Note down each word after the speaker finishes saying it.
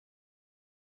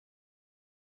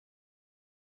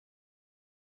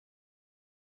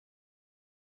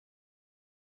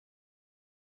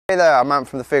Hey there, I'm Ant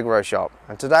from the Figaro shop,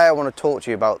 and today I want to talk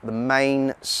to you about the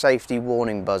main safety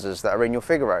warning buzzers that are in your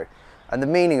Figaro and the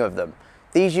meaning of them.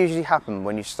 These usually happen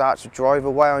when you start to drive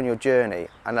away on your journey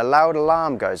and a loud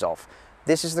alarm goes off.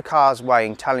 This is the car's way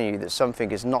in telling you that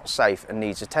something is not safe and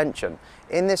needs attention.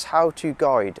 In this how-to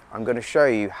guide, I'm going to show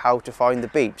you how to find the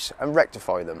beeps and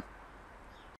rectify them.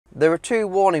 There are two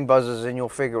warning buzzers in your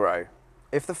Figaro.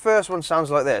 If the first one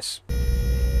sounds like this,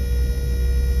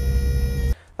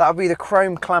 that'll be the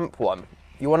chrome clamp one.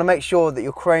 You want to make sure that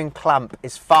your chrome clamp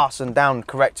is fastened down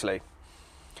correctly.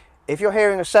 If you're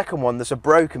hearing a second one that's a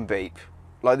broken beep,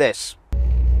 like this,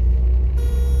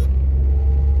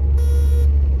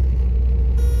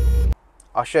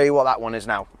 I'll show you what that one is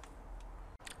now.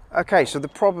 Okay, so the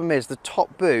problem is the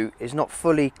top boot is not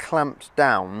fully clamped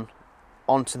down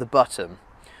onto the button.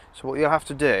 So what you'll have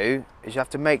to do is you have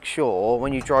to make sure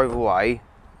when you drive away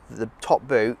that the top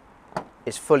boot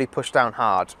is fully pushed down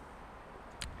hard.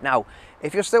 Now,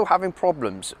 if you're still having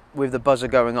problems with the buzzer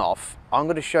going off, I'm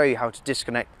going to show you how to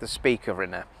disconnect the speaker in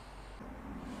there.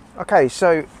 Okay,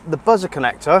 so the buzzer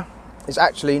connector is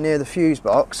actually near the fuse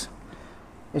box.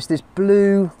 It's this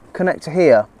blue connector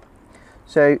here.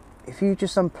 So if you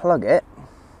just unplug it,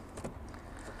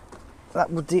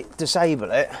 that will disable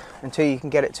it until you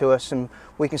can get it to us and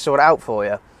we can sort it out for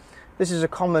you. This is a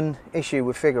common issue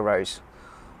with Figaros.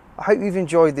 I hope you've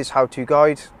enjoyed this how-to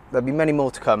guide. There'll be many more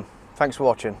to come. Thanks for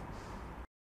watching.